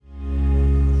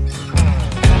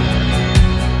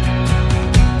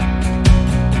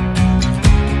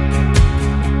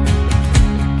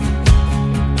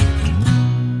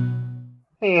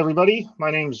Hey, everybody. My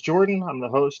name's Jordan. I'm the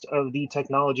host of the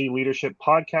Technology Leadership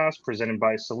Podcast presented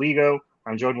by Celigo.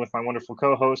 I'm joined with my wonderful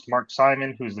co host, Mark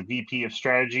Simon, who's the VP of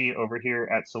Strategy over here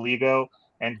at Celigo,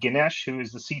 and Ganesh, who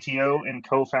is the CTO and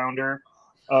co founder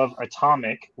of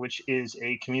Atomic, which is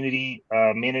a community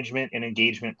management and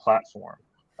engagement platform.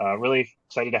 Really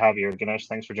excited to have you here, Ganesh.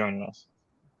 Thanks for joining us.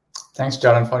 Thanks,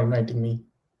 Jordan, for inviting me.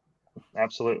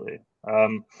 Absolutely.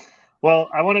 Well,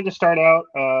 I wanted to start out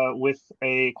with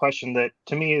a question that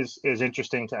to me is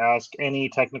interesting to ask any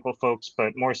technical folks,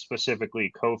 but more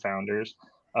specifically co-founders.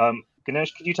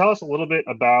 Ganesh, could you tell us a little bit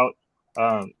about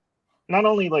not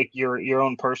only like your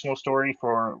own personal story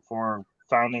for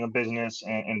founding a business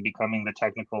and becoming the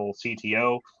technical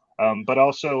CTO, but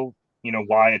also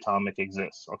why Atomic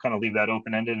exists? I'll kind of leave that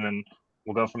open ended, and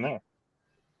we'll go from there.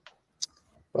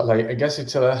 Well, I guess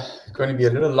it's going to be a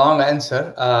little long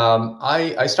answer.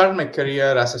 I started my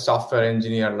career as a software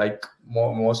engineer, like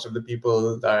most of the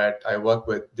people that I work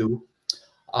with do.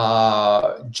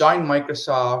 Joined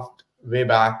Microsoft way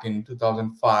back in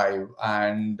 2005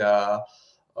 and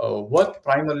worked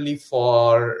primarily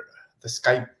for the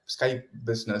Skype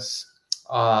business.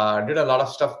 Did a lot of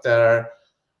stuff there.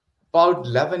 About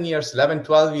 12 years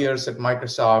at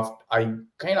Microsoft, I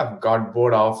kind of got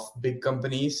bored of big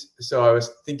companies. So I was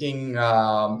thinking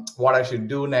what I should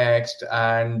do next,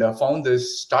 and found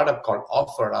this startup called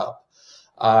OfferUp.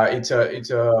 It's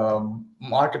a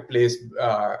marketplace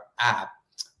app,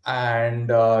 and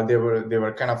they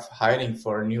were kind of hiring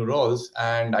for new roles,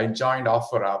 and I joined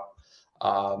OfferUp.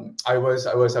 I was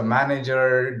a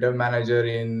dev manager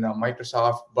in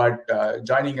Microsoft, but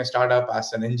joining a startup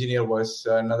as an engineer was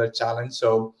another challenge.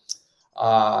 So,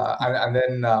 and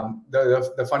then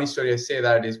the funny story I say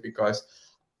that is because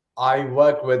I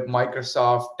work with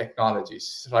Microsoft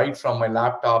technologies, right from my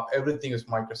laptop. Everything is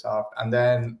Microsoft, and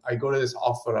then I go to this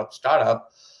OfferUp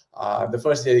startup. The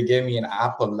first day they gave me an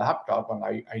Apple laptop, and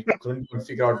I couldn't even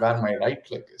figure out where my right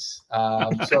click is.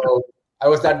 So I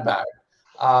was that bad.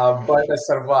 But I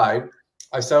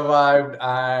survived.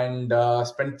 And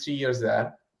spent 3 years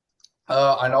there.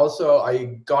 And also, I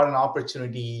got an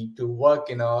opportunity to work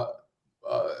in a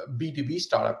B2B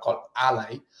startup called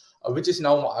Ally, which is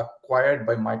now acquired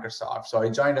by Microsoft. So I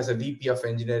joined as a VP of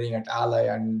engineering at Ally,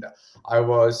 and I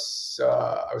was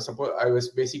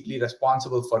basically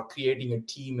responsible for creating a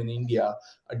team in India,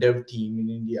 a dev team in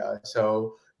India.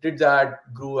 So did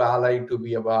that, grew Ally to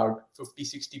be about 50,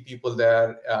 60 people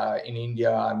there in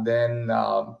India. And then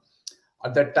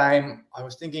at that time, I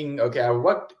was thinking, okay, I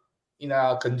worked in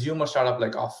a consumer startup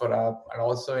like OfferUp and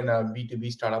also in a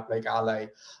B2B startup like Ally.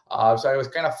 So I was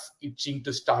kind of itching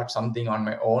to start something on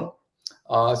my own.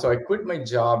 So I quit my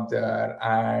job there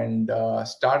and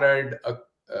started a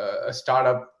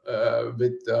startup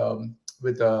with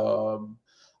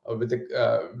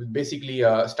basically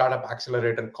a startup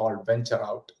accelerator called Venture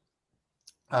Out.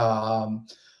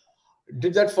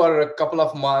 Did that for a couple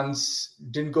of months,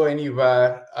 didn't go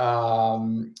anywhere.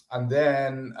 And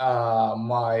then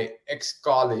my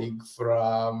ex-colleague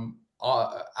from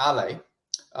Ally,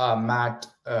 Matt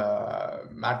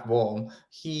Worm,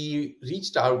 he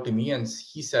reached out to me and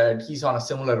he said he's on a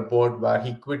similar boat where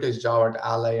he quit his job at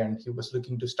Ally and he was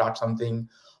looking to start something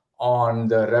on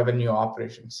the revenue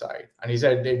operations side. And he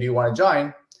said, hey, do you want to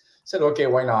join? Said, okay,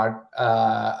 why not?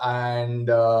 And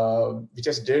we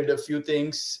just did a few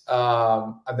things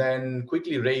and then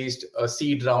quickly raised a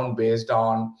seed round based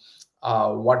on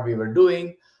what we were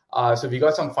doing. So we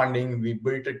got some funding, we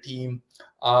built a team.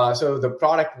 So the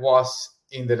product was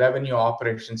in the revenue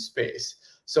operations space.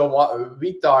 So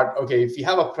we thought, okay, if we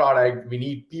have a product, we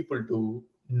need people to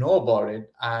know about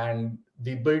it. And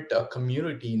we built a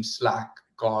community in Slack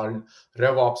called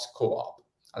RevOps Co-op.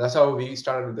 And that's how we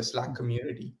started with the Slack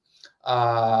community.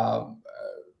 2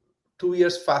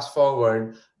 years fast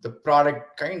forward, the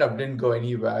product kind of didn't go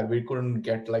anywhere. We couldn't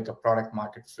get like a product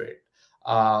market fit.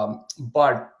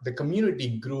 But the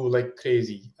community grew like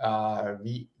crazy.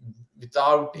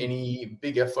 Without any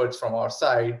big efforts from our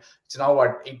side, it's now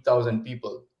at 8,000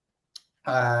 people.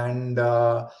 And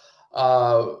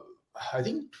I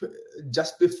think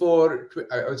just before,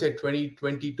 I would say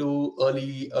 2022,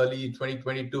 early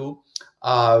 2022,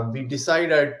 we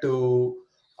decided to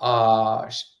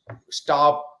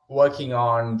stop working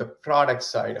on the product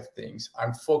side of things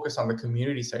and focus on the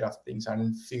community side of things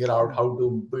and figure out how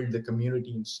to build the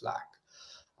community in Slack.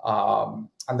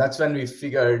 And that's when we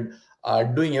figured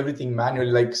doing everything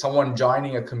manually, like someone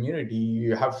joining a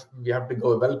community, we have to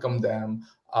go welcome them.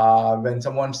 When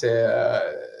someone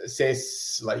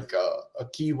says like a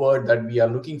keyword that we are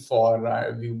looking for,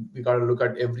 we got to look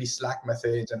at every Slack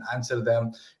message and answer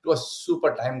them. It was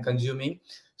super time consuming.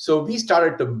 So we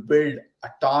started to build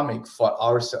Atomic for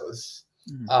ourselves.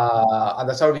 And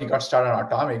that's how we got started on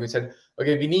Atomic. We said,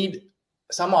 okay, we need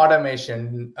some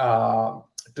automation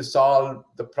to solve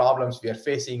the problems we are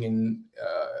facing in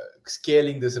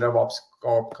scaling this RevOps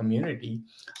Corp community.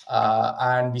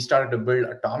 And we started to build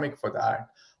Atomic for that.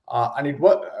 And it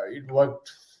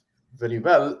worked very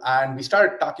well. And we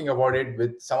started talking about it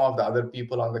with some of the other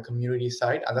people on the community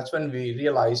side. And that's when we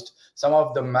realized some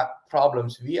of the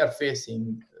problems we are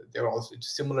facing, they're also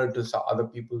similar to some other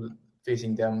people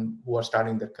facing them who are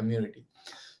starting their community.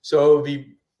 So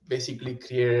we basically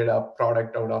created a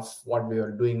product out of what we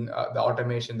were doing, the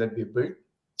automation that we built.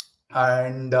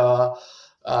 And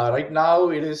right now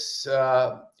it is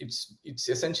it's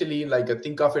essentially like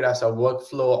think of it as a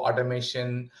workflow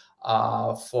automation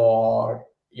for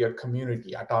your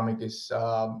community. Atomic is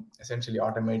essentially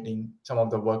automating some of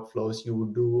the workflows you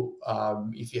would do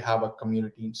if you have a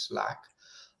community in Slack,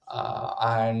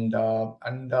 and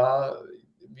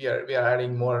we are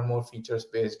adding more and more features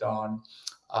based on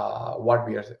what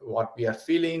we are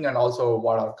feeling and also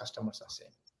what our customers are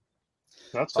saying.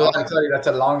 That's so awesome. Sorry, that's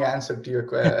a long answer to your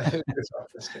question.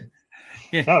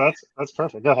 Yeah. No, that's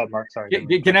perfect. Go ahead, Mark. Sorry.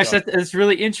 Ganesh, that's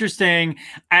really interesting,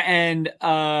 and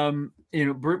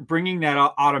bringing that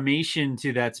automation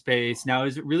to that space. Now,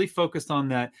 is it really focused on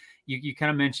that? You kind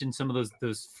of mentioned some of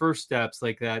those first steps,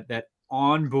 like that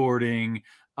onboarding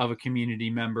of a community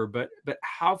member, but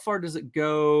how far does it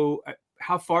go?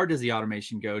 How far does the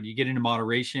automation go? Do you get into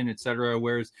moderation, et cetera?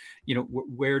 Where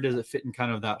does it fit in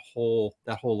kind of that whole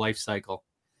life cycle?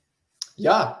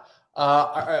 Yeah,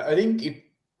 I think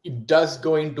it does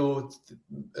go into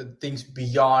things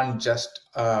beyond just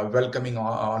welcoming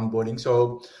onboarding.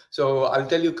 So I'll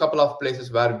tell you a couple of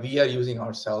places where we are using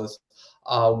ourselves.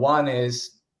 One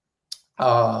is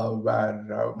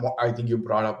where I think you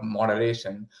brought up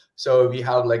moderation. So we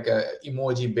have like a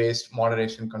emoji-based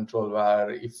moderation control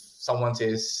where if someone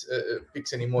says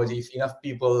picks an emoji, if enough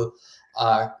people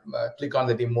click on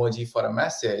that emoji for a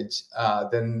message,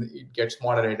 then it gets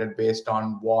moderated based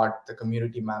on what the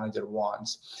community manager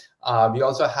wants. We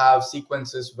also have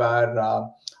sequences where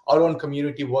our own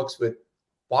community works with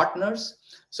partners.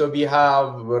 So we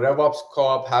have RevOps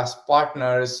Corp has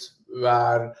partners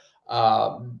where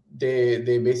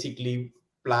they basically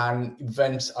plan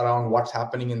events around what's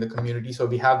happening in the community. So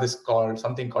we have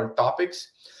something called topics.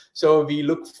 So we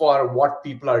look for what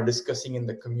people are discussing in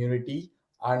the community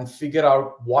and figure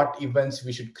out what events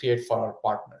we should create for our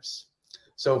partners.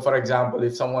 So for example,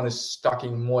 if someone is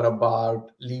talking more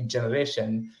about lead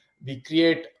generation, we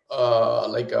create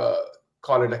call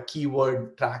it a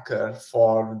keyword tracker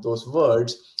for those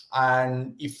words.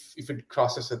 And if it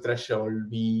crosses a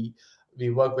threshold, we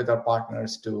work with our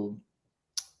partners to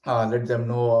let them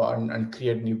know and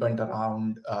create an event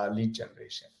around lead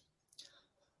generation.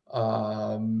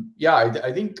 I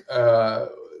think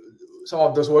some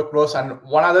of those workflows. And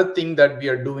one other thing that we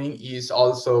are doing is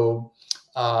also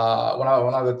one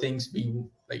of the things we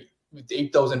like with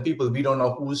 8,000 people, we don't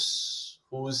know who's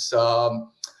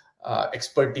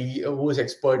expert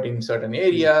in certain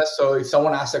areas. So if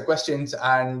someone asks a question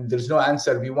and there's no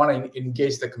answer, we want to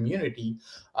engage the community.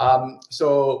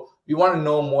 So we want to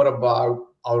know more about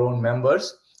our own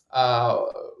members.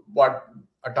 What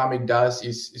Atomic does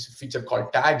is a feature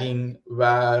called tagging,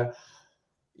 where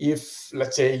if,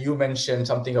 let's say, you mentioned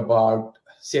something about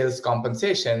sales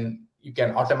compensation, you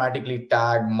can automatically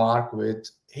tag Mark with,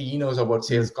 hey, he knows about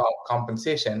sales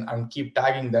compensation, and keep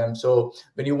tagging them. So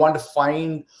when you want to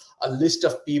find a list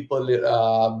of people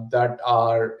that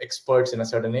are experts in a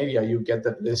certain area, you get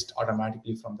that list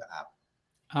automatically from the app.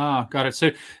 Ah, got it.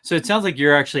 So it sounds like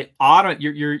you're actually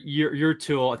your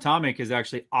tool Atomic is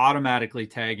actually automatically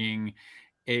tagging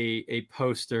a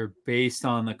poster based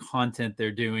on the content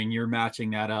they're doing. You're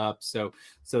matching that up. So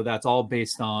that's all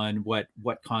based on what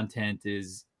content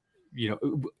is,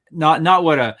 not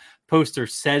what a poster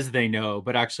says they know,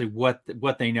 but actually what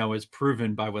they know is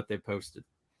proven by what they posted.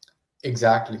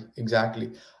 Exactly. And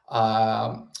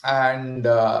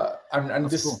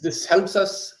this helps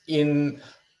us in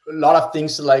a lot of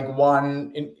things, like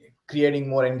one, in creating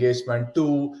more engagement.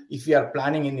 Two, if we are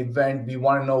planning an event, we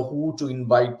want to know who to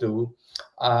invite to.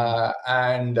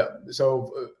 And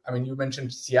so, you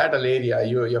mentioned Seattle area,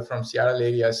 you're from Seattle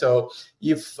area. So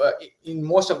if in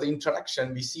most of the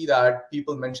interaction, we see that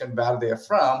people mention where they are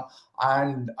from,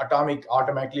 and Atomic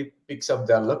automatically picks up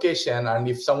their location. And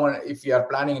if we are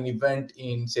planning an event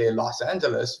in, say, Los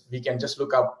Angeles, we can just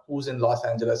look up who's in Los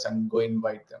Angeles and go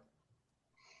invite them.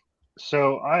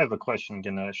 So I have a question,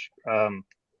 Ganesh.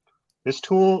 This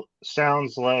tool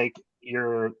sounds like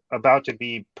you're about to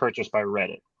be purchased by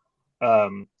Reddit,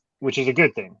 which is a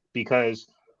good thing, because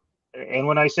and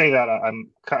when I say that,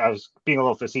 I was being a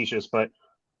little facetious, but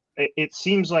it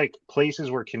seems like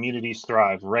places where communities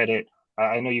thrive, Reddit.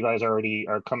 I know you guys already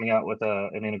are coming out with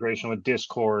an integration with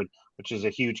Discord, which is a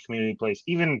huge community place.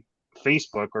 Even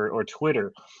Facebook or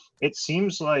Twitter. It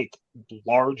seems like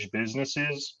large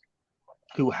businesses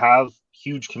who have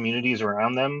huge communities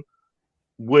around them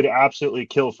would absolutely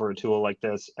kill for a tool like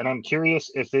this. And I'm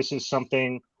curious if this is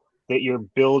something that you're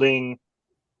building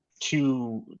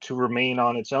to remain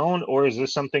on its own, or is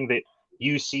this something that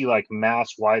you see like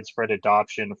mass widespread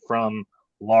adoption from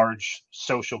large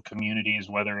social communities,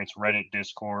 whether it's Reddit,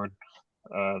 Discord,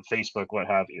 Facebook, what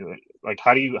have you? Like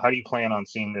how do you plan on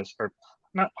seeing this, or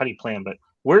not how do you plan, but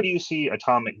where do you see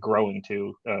Atomic growing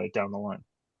to down the line?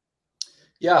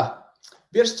 Yeah,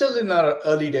 we are still in our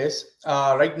early days.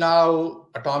 Right now,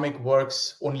 Atomic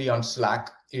works only on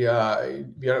Slack. Yeah,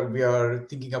 we are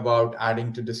thinking about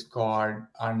adding to Discord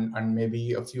and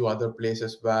maybe a few other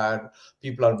places where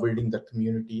people are building the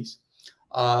communities.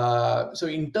 So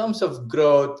in terms of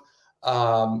growth,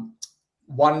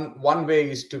 one way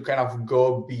is to kind of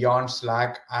go beyond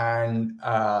Slack and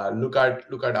look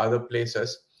at other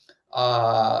places.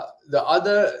 There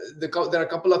are a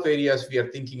couple of areas we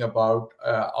are thinking about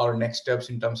our next steps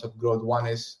in terms of growth. One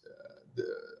is the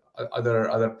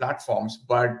other platforms,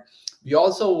 but we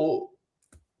also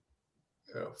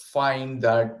find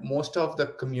that most of the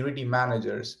community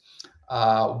managers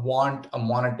want a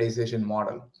monetization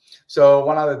model. So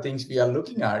one of the things we are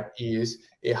looking at is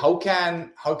how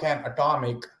can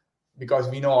Atomic, because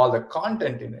we know all the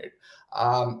content in it,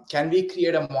 can we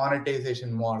create a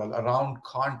monetization model around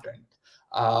content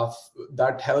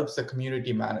that helps the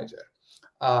community manager?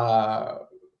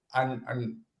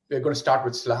 And we're going to start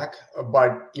with Slack,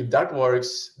 but if that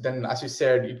works, then as you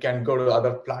said, it can go to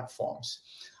other platforms.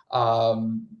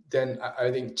 Then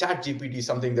I think ChatGPT is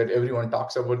something that everyone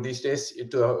talks about these days.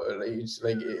 It's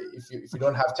like if you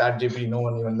don't have ChatGPT, no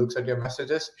one even looks at your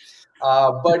messages.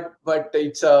 But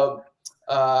it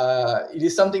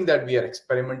is something that we are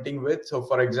experimenting with. So,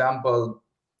 for example,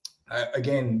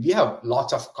 again, we have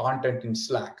lots of content in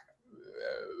Slack.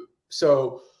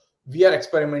 So we are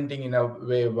experimenting in a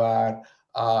way where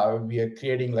we are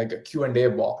creating like a Q&A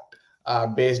bot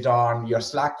based on your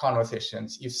Slack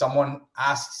conversations. If someone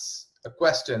asks a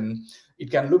question,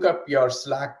 it can look up your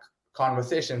Slack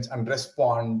conversations and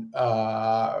respond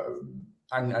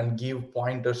and give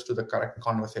pointers to the correct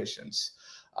conversations.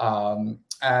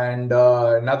 And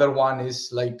another one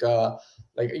is like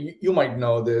you might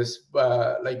know this,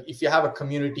 like if you have a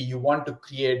community, you want to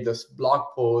create this blog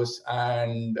posts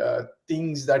and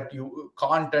things that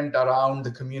content around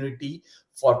the community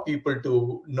for people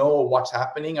to know what's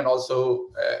happening, and also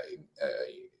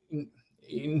kind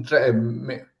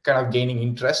of gaining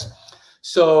interest.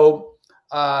 So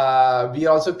we are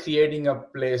also creating a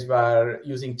place where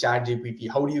using ChatGPT,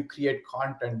 how do you create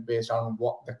content based on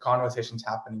what the conversations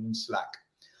happening in Slack?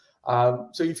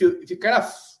 So if you kind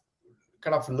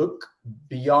of look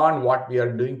beyond what we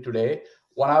are doing today,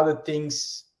 one of the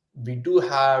things we do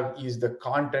have is the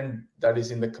content that is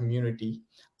in the community,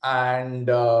 and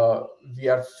we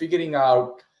are figuring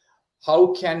out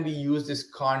how can we use this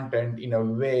content in a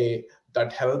way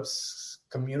that helps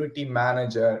community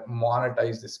manager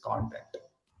monetize this content.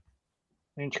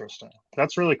 Interesting.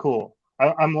 That's really cool.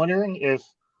 I'm wondering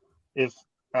if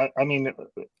I mean,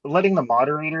 letting the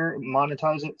moderator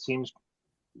monetize it seems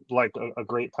like a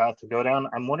great path to go down.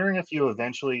 I'm wondering if you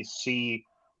eventually see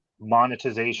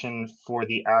monetization for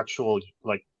the actual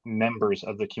like members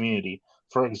of the community.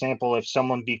 For example, if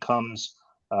someone becomes,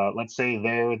 let's say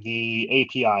they're the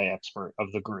API expert of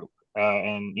the group,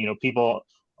 and people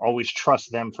always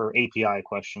trust them for API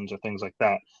questions or things like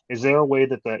that. Is there a way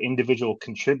that the individual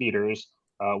contributors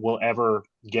will ever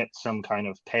get some kind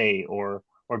of pay or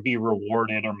be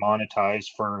rewarded or monetized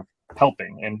for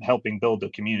helping build the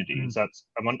community?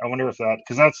 I wonder if that,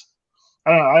 because that's,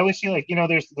 I don't know, I always see like,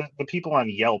 there's the people on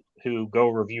Yelp who go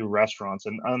review restaurants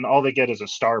and all they get is a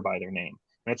star by their name.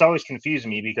 And it's always confusing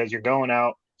me because you're going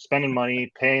out, spending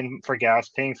money, paying for gas,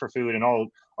 paying for food, and all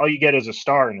you get is a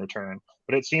star in return.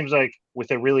 But it seems like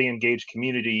with a really engaged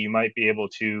community, you might be able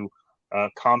to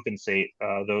compensate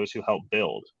those who help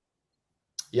build.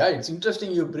 Yeah, it's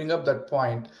interesting you bring up that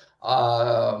point.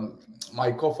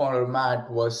 My co-founder Matt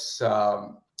was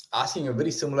asking a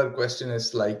very similar question.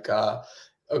 Is like,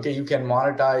 okay, you can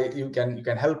monetize, you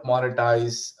can help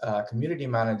monetize community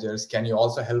managers. Can you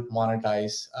also help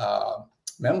monetize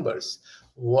members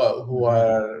who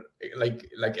are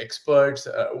like experts?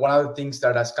 One of the things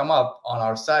that has come up on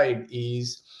our side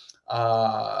is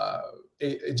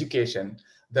education.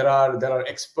 There are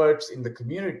experts in the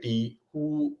community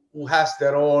who has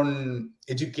their own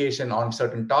education on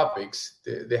certain topics.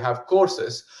 They have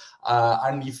courses,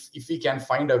 and if we can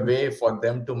find a way for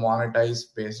them to monetize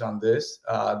based on this,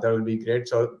 that will be great.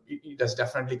 So it has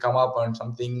definitely come up on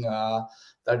something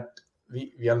that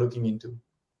we are looking into.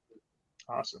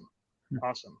 Awesome.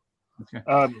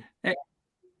 Okay.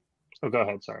 So go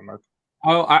ahead. Sorry, Mark.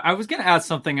 Oh, I was going to ask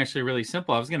something actually really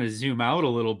simple. I was going to zoom out a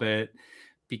little bit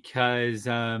because,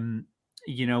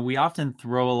 we often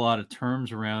throw a lot of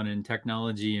terms around in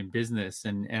technology and business,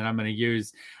 and I'm going to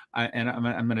use, and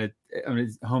I'm going to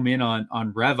home in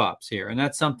on RevOps here, and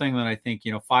that's something that I think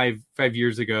 5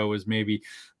 years ago was maybe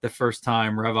the first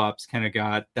time RevOps kind of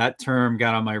got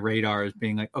on my radar as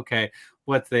being like, okay,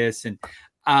 what's this? And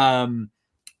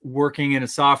working in a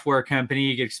software company,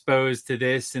 you get exposed to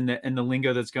this and the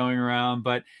lingo that's going around.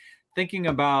 But thinking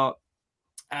about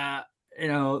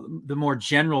the more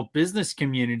general business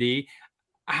community,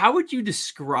 how would you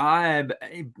describe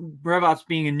RevOps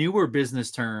being a newer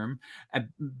business term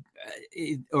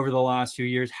over the last few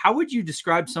years? How would you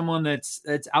describe someone that's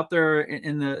out there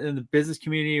in the business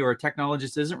community, or a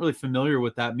technologist isn't really familiar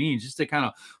with what that means, just to kind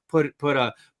of put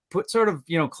sort of,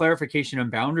 clarification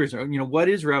and boundaries, or, what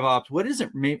is RevOps? What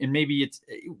isn't, and maybe it's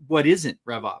what isn't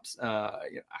RevOps?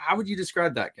 How would you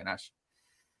describe that, Ganesh?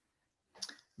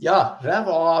 Yeah,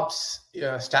 RevOps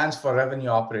stands for revenue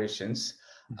operations.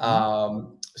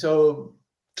 Mm-hmm. So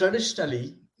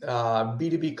traditionally,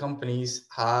 B2B companies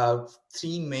have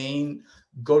three main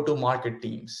go-to-market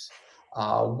teams.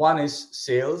 One is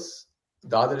sales,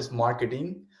 the other is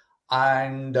marketing,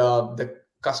 and the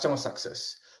customer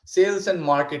success. Sales and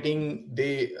marketing,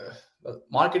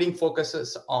 marketing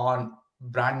focuses on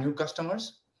brand new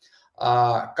customers.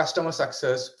 Customer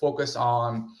success focus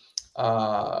on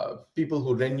people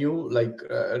who renew, like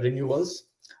renewals,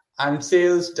 and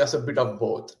sales does a bit of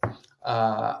both.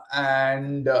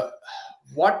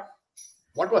 What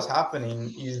was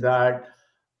happening is that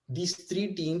these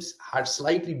three teams had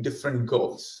slightly different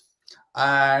goals.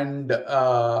 And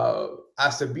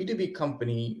as a B2B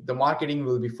company, the marketing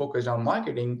will be focused on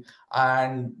marketing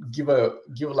and give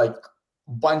like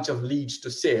bunch of leads to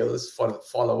sales for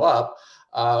follow up.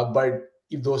 But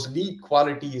if those lead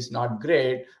quality is not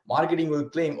great, marketing will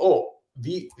claim, oh,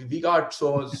 we got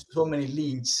so many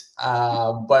leads,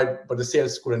 but the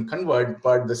sales couldn't convert.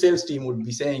 But the sales team would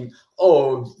be saying,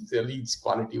 oh, the leads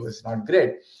quality was not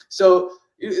great. So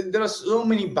there are so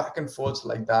many back and forths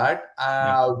like that,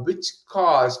 which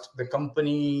caused the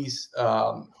company's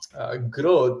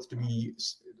growth to be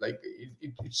like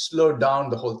it slowed down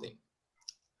the whole thing.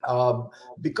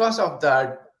 Because of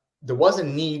that, there was a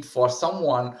need for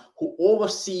someone who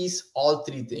oversees all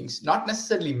three things, not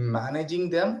necessarily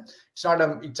managing them. It's not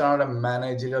a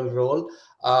managerial role,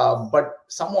 but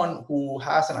someone who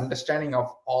has an understanding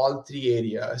of all three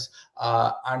areas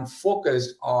and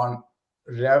focused on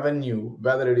revenue,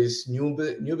 whether it is new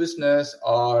business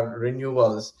or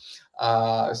renewals.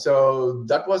 So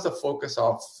that was the focus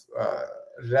of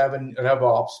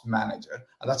RevOps manager,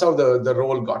 and that's how the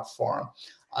role got formed.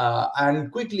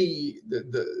 And quickly,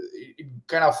 it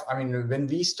kind of, when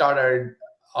we started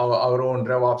our own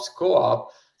RevOps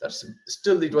co-op,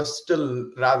 it was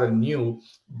still rather new.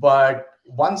 But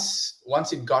once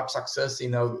it got success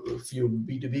in a few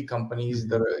B2B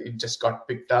companies, it just got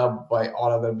picked up by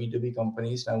all other B2B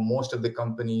companies. Now most of the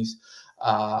companies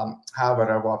have a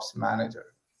RevOps manager.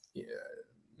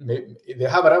 They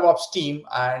have a RevOps team,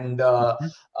 and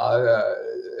RevOps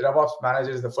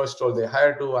manager is the first role they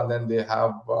hire to, and then they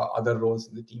have other roles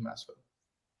in the team as well.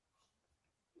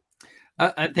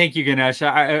 Thank you, Ganesh.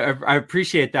 I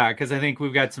appreciate that, because I think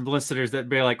we've got some listeners that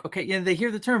be like, okay, they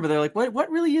hear the term, but they're like, what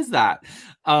really is that?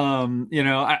 And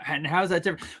how is that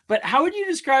different? But how would you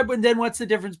describe what's the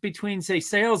difference between, say,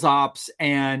 sales ops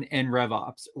and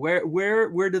RevOps?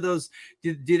 Where do those,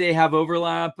 do they have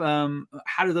overlap?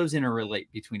 How do those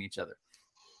interrelate between each other?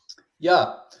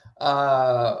 Yeah.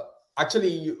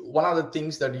 Actually, one of the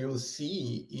things that you'll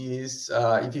see is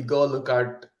if you go look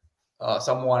at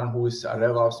someone who's a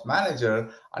RevOps manager,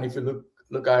 and if you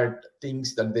look at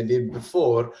things that they did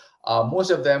before,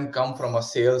 most of them come from a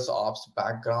sales ops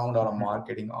background or a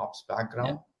marketing ops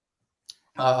background.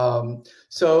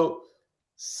 So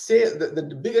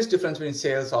the biggest difference between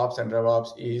sales ops and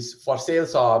RevOps is, for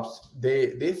sales ops,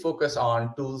 they focus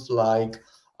on tools like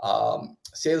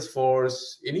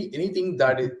Salesforce, anything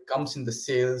that it comes in the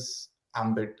sales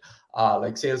ambit,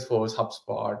 like Salesforce,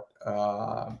 HubSpot,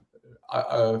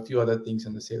 a few other things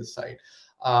on the sales side.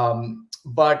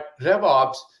 But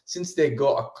RevOps, since they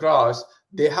go across,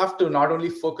 they have to not only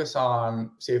focus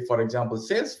on, say, for example,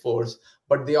 Salesforce,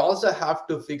 but they also have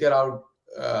to figure out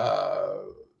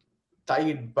tie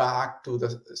it back to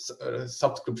the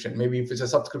subscription. Maybe if it's a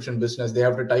subscription business, they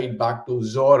have to tie it back to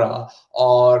Zora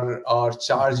or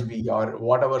ChargeBee or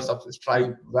whatever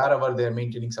Stripe, wherever they're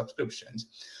maintaining subscriptions.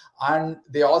 And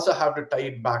they also have to tie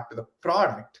it back to the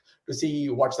product to see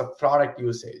what's the product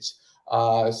usage.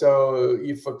 So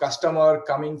if a customer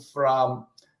coming from,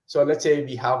 so let's say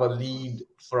we have a lead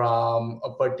from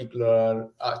a particular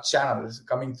channel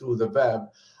coming through the web,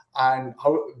 and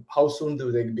how soon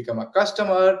do they become a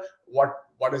customer?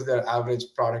 What is their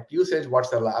average product usage? What's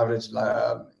their average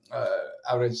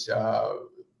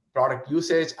product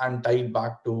usage, and tie it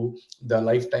back to the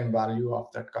lifetime value of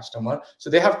that customer. So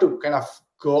they have to kind of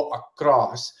go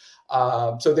across.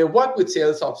 So they work with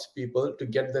sales ops people to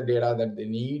get the data that they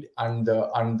need and the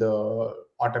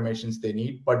automations they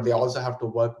need, but they also have to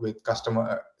work with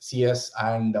customer CS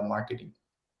and marketing.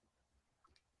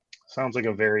 Sounds like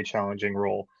a very challenging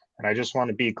role. And I just want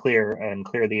to be clear and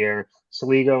clear the air.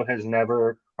 Celigo has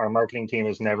never, our marketing team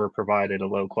has never provided a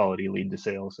low quality lead to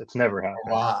sales. It's never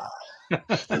happened. Wow.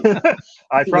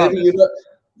 I promise.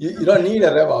 You don't need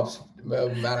a RevOps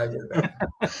manager.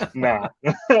 Nah.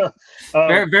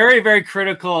 Um, very, very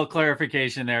critical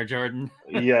clarification there, Jordan.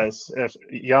 Yes, if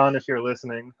you're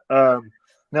listening.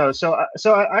 No, so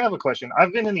I have a question.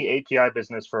 I've been in the API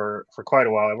business for quite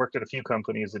a while. I worked at a few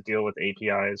companies that deal with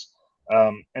APIs,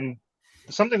 and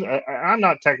something I'm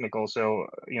not technical, so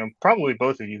probably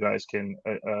both of you guys can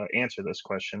answer this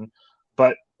question.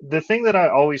 But the thing that I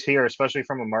always hear, especially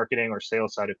from a marketing or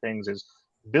sales side of things, is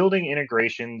building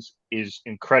integrations is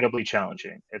incredibly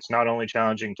challenging. It's not only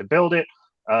challenging to build it,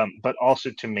 but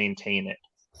also to maintain it.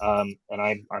 And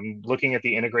I'm looking at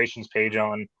the integrations page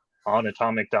on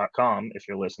atomic.com. If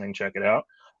you're listening, check it out.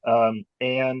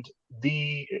 And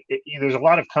there's a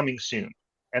lot of coming soon.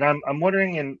 And I'm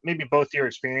wondering, in maybe both your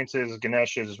experiences,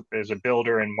 Ganesh as a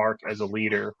builder and Mark as a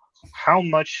leader, how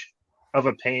much of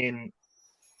a pain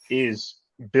is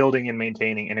building and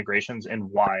maintaining integrations, and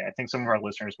why? I think some of our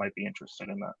listeners might be interested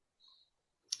in that.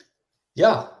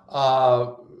 Yeah.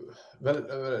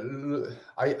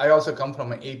 I also come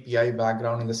from an API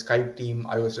background. In the Skype team,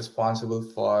 I was responsible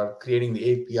for creating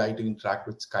the API to interact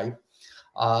with Skype.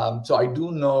 So I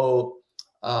do know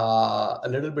a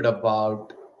little bit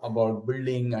about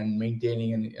building and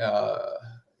maintaining an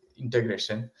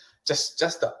integration. Just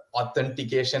the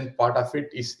authentication part of it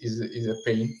is a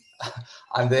pain.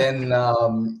 And then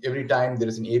every time there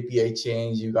is an API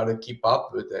change, you got to keep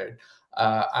up with it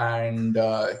and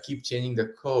keep changing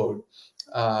the code.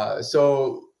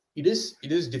 So it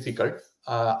is difficult,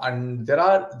 and there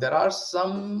are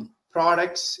some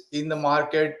products in the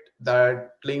market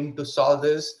that claim to solve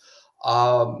this.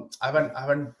 I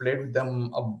haven't played with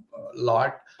them a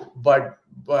lot, but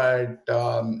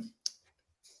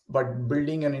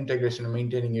building an integration and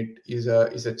maintaining it is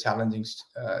a challenging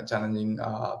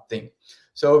thing.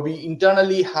 So we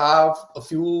internally have a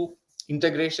few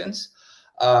integrations.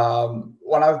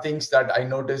 One of the things that I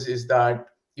notice is that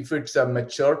if it's a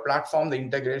mature platform, the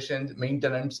integration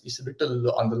maintenance is a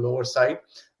little on the lower side.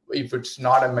 If it's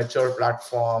not a mature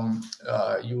platform,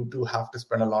 you do have to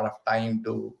spend a lot of time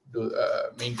to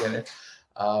maintain it.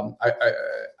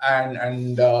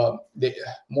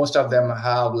 Most of them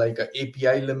have like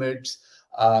API limits,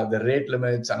 the rate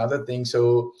limits, and other things.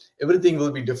 So everything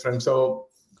will be different. So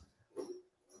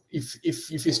if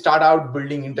you start out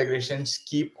building integrations,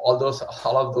 keep all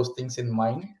of those things in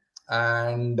mind,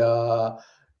 and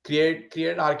create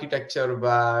an architecture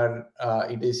where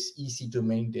it is easy to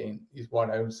maintain, is what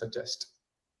I would suggest.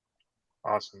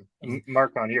 Awesome.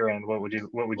 Mark, on your end, what would you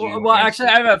well answer? Actually,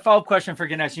 I have a follow-up question for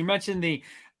Ganesh. You mentioned the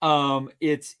the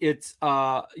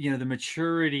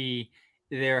maturity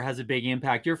there has a big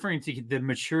impact. You're referring to the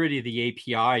maturity of the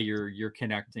API you're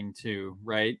connecting to,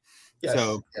 right? Yes.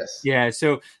 So yes. Yeah.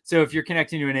 So if you're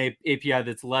connecting to an API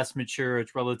that's less mature,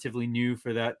 it's relatively new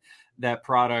for that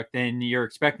product, then you're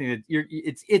expecting that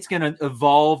it's going to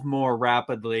evolve more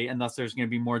rapidly, and thus there's going to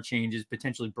be more changes,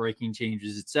 potentially breaking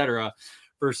changes, etc.,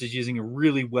 versus using a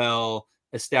really well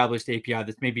established API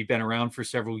that's maybe been around for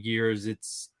several years.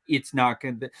 It's not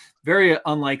going to, very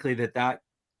unlikely that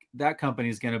company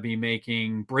is going to be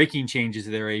making breaking changes to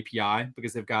their API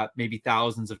because they've got maybe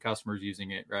thousands of customers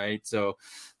using it, right? So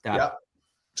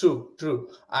true.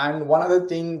 And one other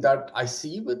thing that I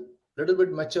see with little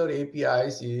bit mature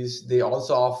APIs is they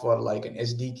also offer like an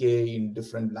SDK in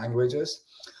different languages.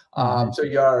 So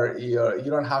you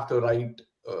don't have to write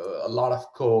a lot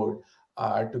of code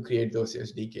to create those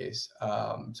SDKs.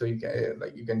 So you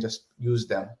can just use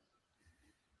them.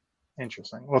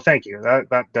 Interesting. Well, thank you. That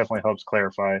definitely helps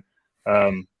clarify.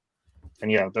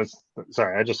 And yeah,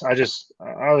 sorry.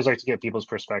 I always like to get people's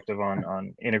perspective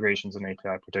on integrations and API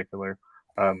in particular.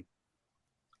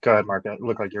 Go ahead, Mark. It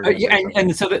looked like you're going to say something.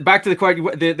 And so back to the question,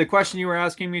 the question you were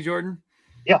asking me, Jordan.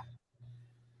 Yeah.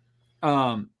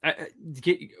 What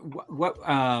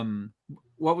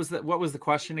was the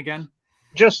question again?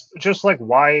 Just like,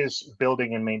 why is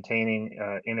building and maintaining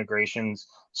integrations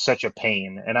such a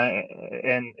pain?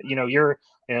 And you're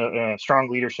in a strong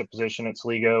leadership position at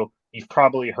Sligo. You've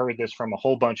probably heard this from a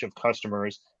whole bunch of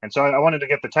customers, and so I wanted to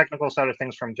get the technical side of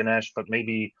things from Ganesh, but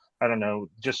maybe, I don't know,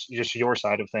 just your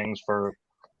side of things for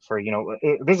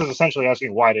this is essentially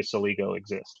asking, why does Sligo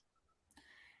exist?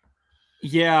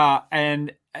 Yeah,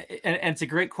 and it's a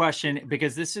great question,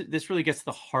 because this really gets to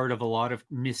the heart of a lot of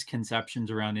misconceptions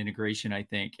around integration, I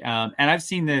think. And I've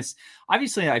seen this.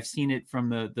 Obviously, I've seen it from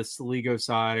the Sligo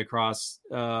side across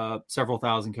several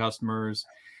thousand customers,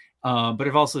 but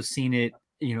I've also seen it,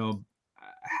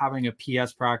 having a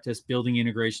PS practice, building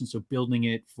integration, so building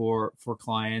it for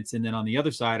clients, and then on the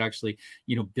other side, actually,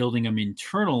 building them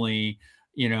internally,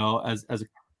 as a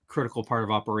critical part of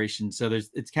operations. So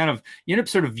it's kind of, you end up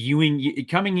sort of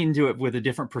coming into it with a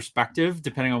different perspective,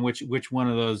 depending on which one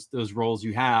of those roles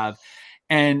you have.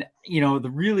 And,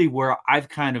 the really where I've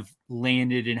kind of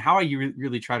landed and how I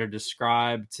really try to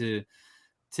describe to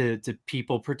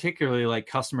people, particularly like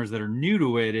customers that are new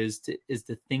to it, is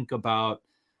to think about,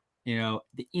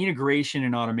 the integration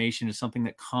and automation is something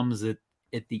that comes at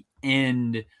the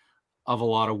end of a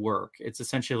lot of work. It's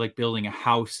essentially like building a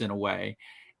house in a way.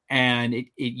 And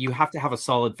you have to have a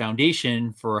solid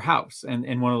foundation for a house.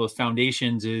 And one of those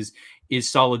foundations is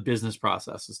solid business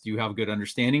processes. Do you have a good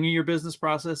understanding of your business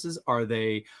processes? Are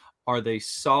they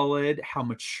solid? How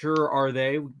mature are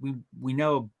they? We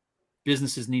know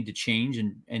businesses need to change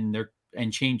and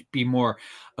change, be more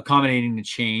accommodating to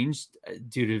change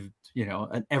due to,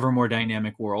 an ever more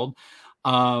dynamic world.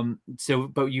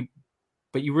 But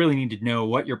you really need to know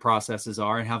what your processes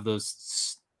are and have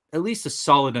those, at least a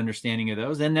solid understanding of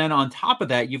those. And then on top of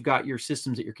that, you've got your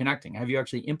systems that you're connecting. Have you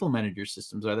actually implemented your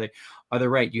systems? Are they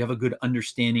right? You have a good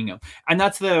understanding of, and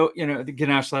that's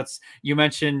Ganesh, you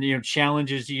mentioned,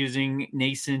 challenges using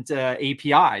nascent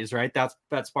APIs, right?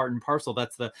 That's part and parcel.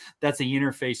 That's the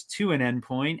interface to an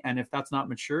endpoint. And if that's not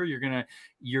mature, you're going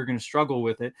to struggle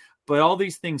with it. But all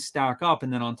these things stack up.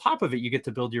 And then on top of it, you get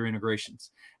to build your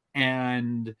integrations.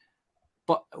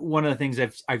 But one of the things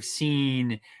I've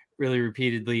seen really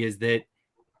repeatedly is that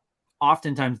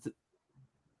oftentimes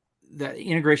the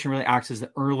integration really acts as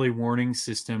the early warning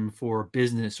system for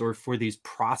business or for these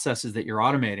processes that you're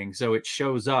automating. So it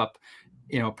shows up,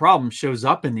 a problem shows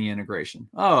up in the integration.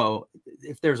 Oh,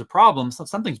 if there's a problem,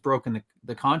 something's broken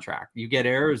the contract. You get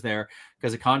errors there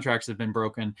because the contracts have been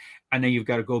broken. And then you've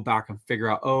got to go back and figure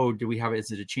out,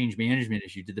 is it a change management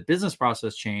issue? Did the business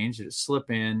process change? Did it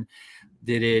slip in?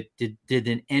 Did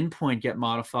an endpoint get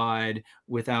modified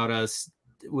without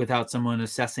someone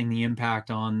assessing the impact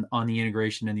on the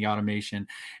integration and the automation?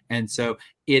 And so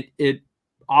it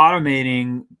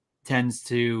automating tends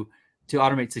to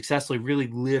automate successfully really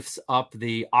lifts up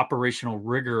the operational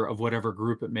rigor of whatever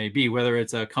group it may be, whether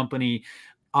it's a company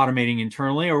automating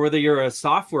internally or whether you're a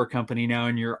software company now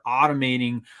and you're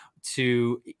automating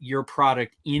to your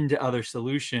product into other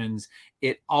solutions.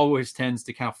 It always tends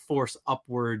to kind of force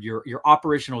upward your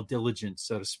operational diligence,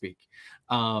 so to speak,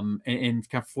 and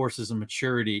kind of forces a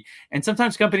maturity. And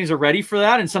sometimes companies are ready for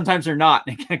that, and sometimes they're not.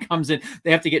 And it kind of comes in; they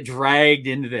have to get dragged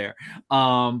into there.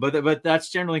 But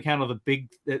that's generally kind of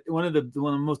one of the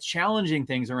most challenging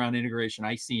things around integration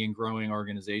I see in growing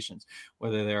organizations,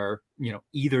 whether they're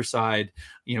either side,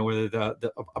 whether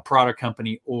a product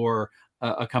company or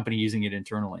a company using it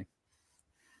internally.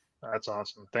 That's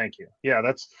awesome. Thank you. Yeah,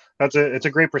 it's a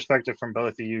great perspective from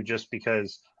both of you, just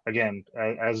because, again,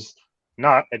 as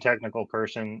not a technical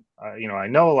person, I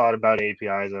know a lot about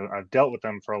APIs. I've dealt with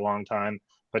them for a long time,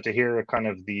 but to hear kind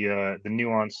of the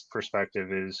nuanced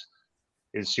perspective is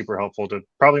super helpful to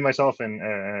probably myself,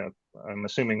 and I'm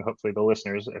assuming hopefully the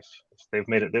listeners, if they've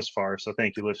made it this far. So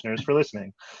thank you, listeners, for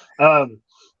listening.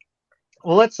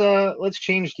 Well, let's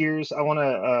change gears. I want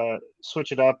to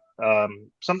switch it up.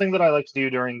 Something that I like to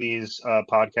do during these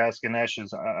podcasts, Ganesh,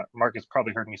 is Mark has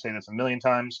probably heard me say this a million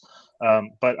times,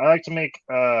 but I like to make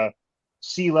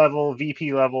C-level,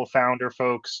 VP level founder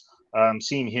folks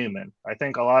seem human. I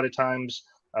think a lot of times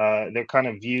they're kind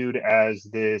of viewed as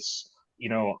this,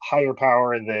 higher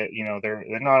power that,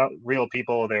 they're not real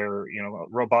people. They're,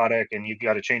 robotic, and you've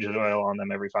got to change the oil on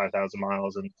them every 5,000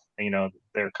 miles. And,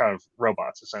 they're kind of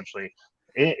robots, essentially.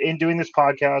 In doing this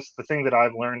podcast, the thing that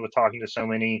I've learned with talking to so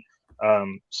many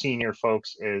senior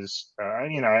folks is,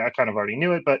 I kind of already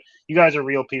knew it, but you guys are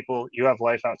real people. You have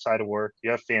life outside of work.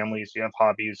 You have families. You have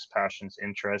hobbies, passions,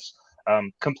 interests.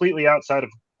 Completely outside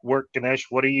of work, Ganesh,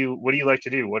 what do you like to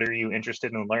do? What are you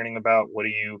interested in learning about?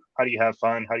 How do you have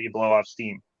fun? How do you blow off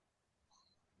steam?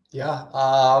 Yeah,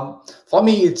 for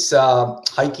me, it's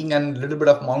hiking and a little bit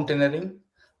of mountaineering.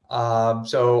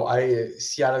 So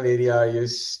Seattle area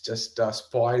is just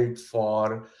spoiled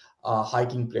for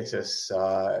hiking places.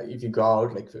 If you go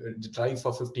out, like drive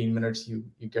for 15 minutes, you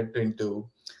get into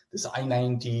this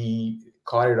I-90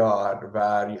 corridor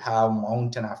where you have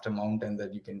mountain after mountain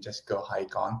that you can just go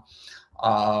hike on.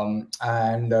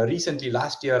 And recently,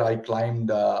 last year, I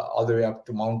climbed all the way up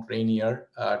to Mount Rainier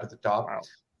to the top. Wow.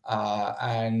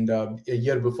 And a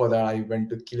year before that, I went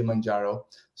to Kilimanjaro.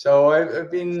 So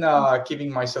I've been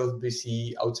keeping myself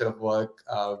busy outside of work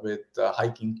with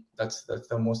hiking. That's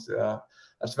where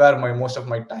most of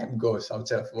my time goes,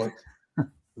 outside of work.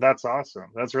 That's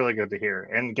awesome. That's really good to hear.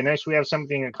 And Ganesh, we have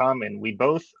something in common. We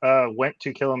both went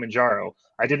to Kilimanjaro.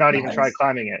 I did not even try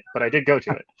climbing it, but I did go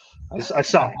to it. I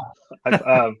saw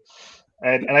it.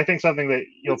 And I think something that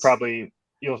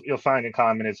you'll find in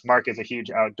common is Mark is a huge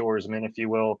outdoorsman, if you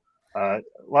will. A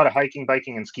lot of hiking,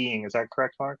 biking, and skiing. Is that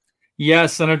correct, Mark?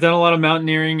 Yes, and I've done a lot of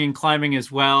mountaineering and climbing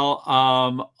as well,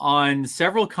 on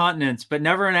several continents, but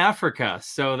never in Africa.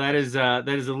 So that has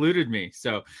eluded me.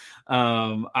 So,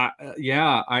 we'll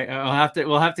have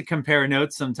to compare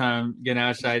notes sometime,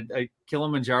 Ganesh.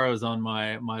 Kilimanjaro is on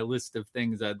my list of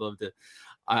things I'd love to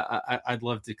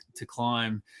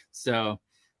climb. So,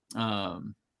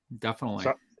 definitely.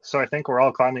 So I think we're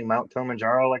all climbing Mount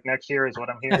Kilimanjaro like next year is what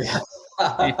I'm hearing.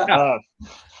 Yeah.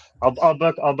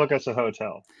 I'll book us a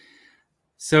hotel.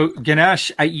 So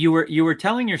Ganesh, you were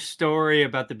telling your story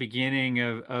about the beginning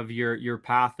of your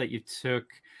path that you took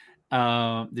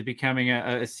to becoming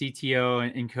a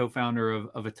CTO and co-founder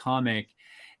of Atomic,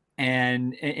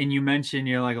 and you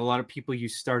mentioned, like a lot of people, you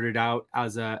started out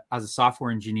as a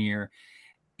software engineer,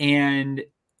 and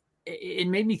it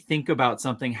made me think about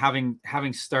something,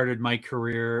 having started my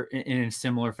career in a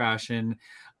similar fashion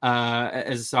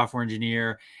as a software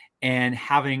engineer, and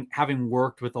having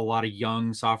worked with a lot of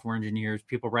young software engineers,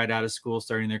 people right out of school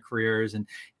starting their careers, and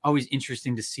always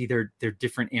interesting to see their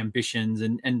different ambitions,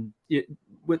 and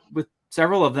with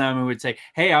several of them who would say,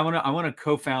 hey, I want to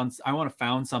co-found, I want to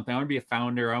found something, I want to be a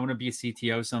founder, I want to be a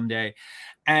CTO someday.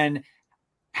 And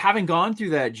having gone through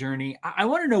that journey, I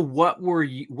want to know what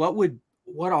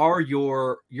are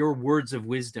your words of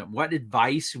wisdom? What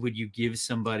advice would you give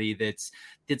somebody that's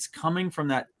coming from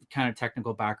that kind of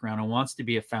technical background and wants to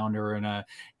be a founder and a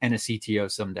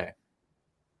CTO someday?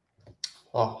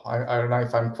 Well, I don't know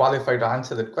if I'm qualified to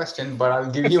answer that question, but I'll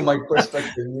give you my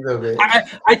perspective either way.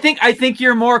 I think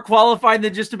you're more qualified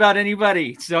than just about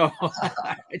anybody. So,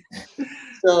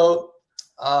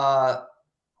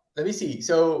 let me see.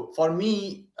 So for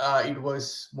me, it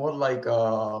was more like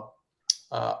a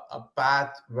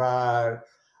path where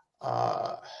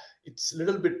it's a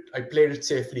little bit, I played it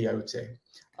safely, I would say.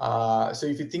 So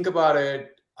if you think about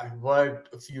it, I worked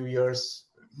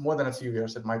more than a few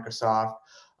years at Microsoft.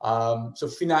 So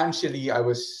financially, I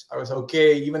was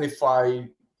okay, even if I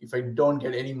don't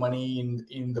get any money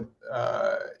in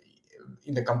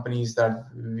the companies that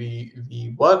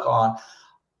we work on.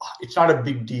 It's not a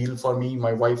big deal for me.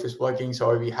 My wife is working,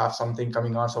 so we have something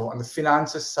coming on. So on the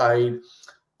finances side,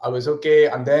 I was okay.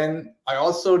 And then I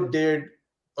also did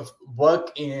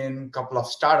work in a couple of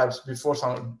startups before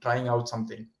trying out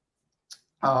something.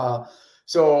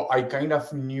 So I kind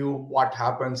of knew what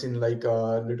happens in like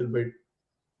a little bit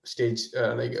stage,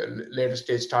 like a later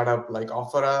stage startup like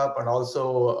OfferUp, and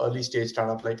also early stage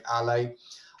startup like Ally.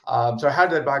 So I had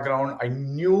that background. I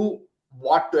knew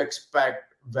what to expect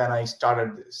when I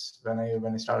started this,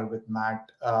 when I started with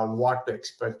Matt, what to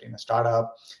expect in a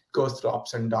startup. Goes through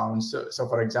ups and downs. So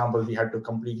for example, we had to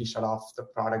completely shut off the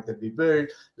product that we built,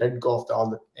 let go of all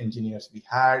the engineers we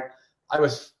had. It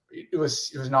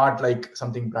was not like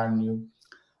something brand new.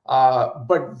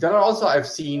 But there are also, I've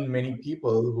seen many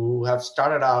people who have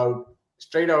started out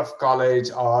straight out of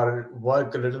college or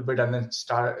work a little bit and then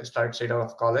start straight out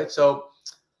of college. So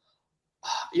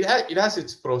it has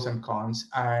its pros and cons.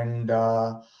 And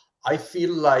I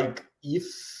feel like you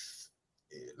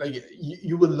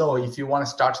will know if you want to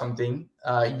start something,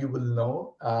 you will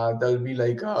know there'll be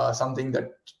like something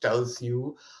that tells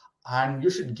you, and you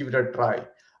should give it a try.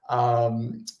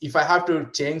 If I have to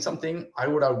change something, I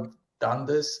would have done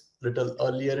this little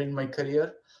earlier in my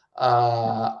career,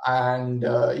 and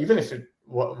even if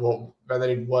whether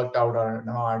it worked out or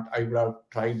not, I would have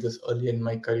tried this early in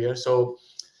my career. So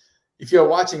if you're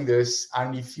watching this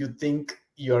and if you think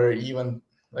you're even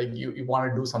like you want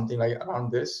to do something like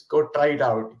around this, go try it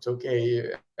out. It's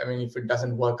okay. I mean, if it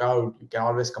doesn't work out, you can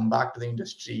always come back to the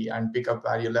industry and pick up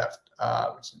where you left.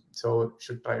 So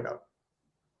should try it out.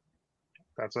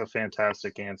 That's a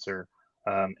fantastic answer.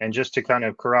 And just to kind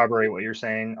of corroborate what you're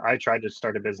saying, I tried to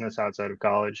start a business outside of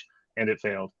college and it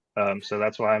failed. So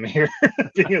that's why I'm here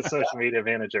being a social media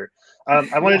manager.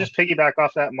 I want to just piggyback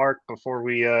off that, Mark, before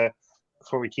we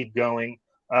keep going.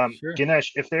 Sure.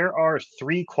 Ganesh, if there are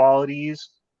 3 qualities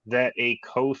that a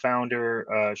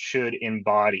co-founder should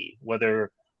embody,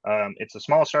 whether it's a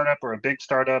small startup or a big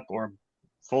startup or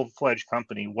full-fledged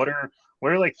company, what are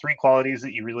like 3 qualities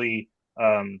that you really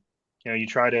you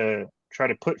try to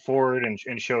put forward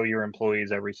and show your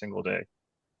employees every single day?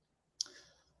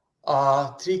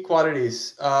 3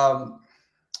 qualities. I'll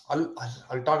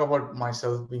talk about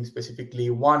myself being specifically.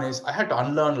 One is I had to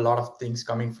unlearn a lot of things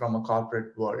coming from a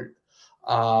corporate world.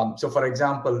 So for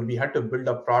example, we had to build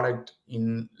a product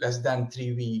in less than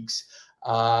 3 weeks.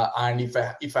 And if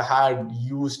I had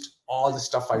used all the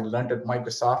stuff I learned at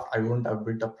Microsoft, I wouldn't have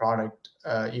built a product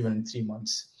even in 3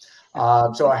 months.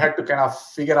 So I had to kind of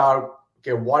figure out,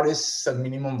 okay, what is a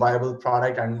minimum viable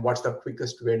product and what's the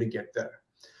quickest way to get there.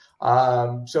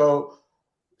 So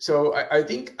I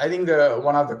think the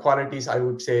one of the qualities I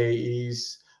would say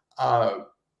is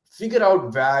figure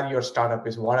out where your startup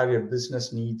is, what are your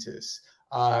business needs is.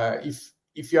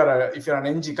 If you're an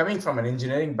engineer coming from an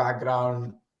engineering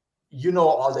background, you know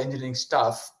all the engineering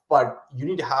stuff, but you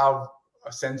need to have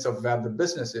a sense of where the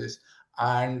business is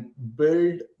and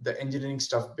build the engineering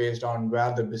stuff based on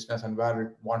where the business and where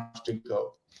it wants to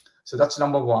go. So that's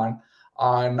number one.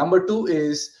 Number two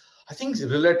is, I think it's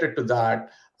related to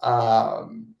that.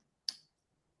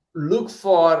 Look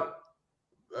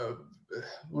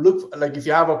like if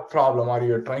you have a problem or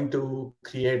you're trying to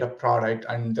create a product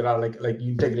and there are like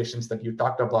integrations that you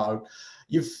talked about,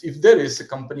 if there is a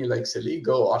company like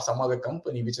Celigo or some other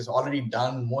company which has already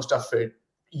done most of it,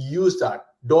 use that.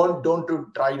 Don't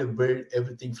try to build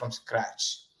everything from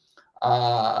scratch.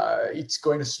 It's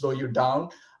going to slow you down.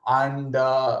 And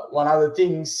one of the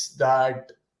things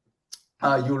that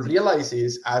you'll realize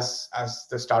is as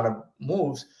the startup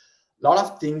moves, a lot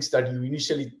of things that you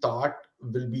initially thought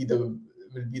will be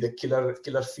the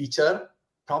killer feature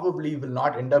probably will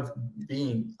not end up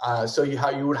being. So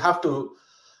you would have to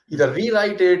either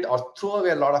rewrite it or throw away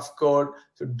a lot of code.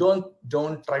 So don't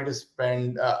try to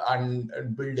spend and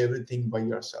build everything by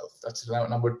yourself. That's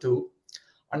number two.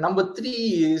 And number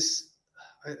three is,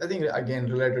 I think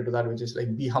again related to that, which is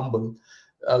like be humble.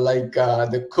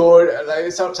 The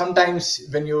code, sometimes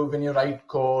when you write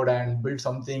code and build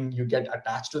something, you get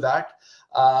attached to that.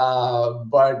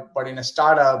 But in a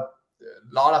startup,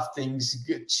 a lot of things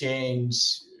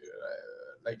change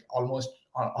like almost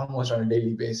on a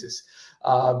daily basis.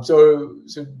 So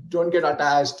don't get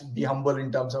attached. Be humble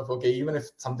in terms of, okay, even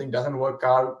if something doesn't work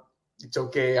out, it's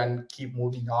okay, and keep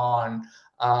moving on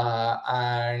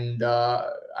and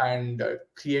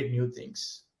create new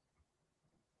things.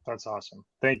 That's awesome.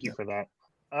 Thank you for that.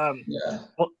 Yeah.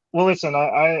 Well, listen,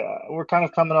 we're kind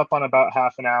of coming up on about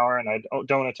half an hour, and I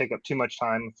don't want to take up too much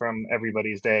time from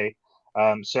everybody's day.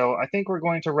 So I think we're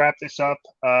going to wrap this up.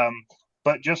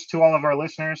 But just to all of our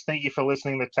listeners, thank you for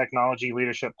listening to the Technology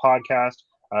Leadership Podcast.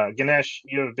 Ganesh,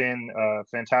 you have been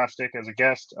fantastic as a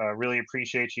guest. Really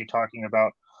appreciate you talking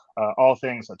about all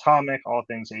things Atomic, all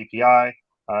things API.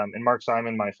 And Mark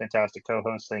Simon, my fantastic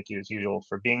co-host, thank you as usual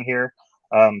for being here.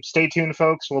 Stay tuned,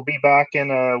 folks. We'll be back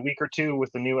in a week or two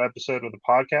with a new episode of the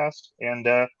podcast, and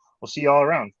we'll see you all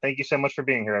around. Thank you so much for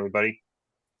being here, everybody.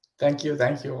 Thank you.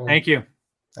 Thank you.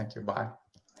 Bye.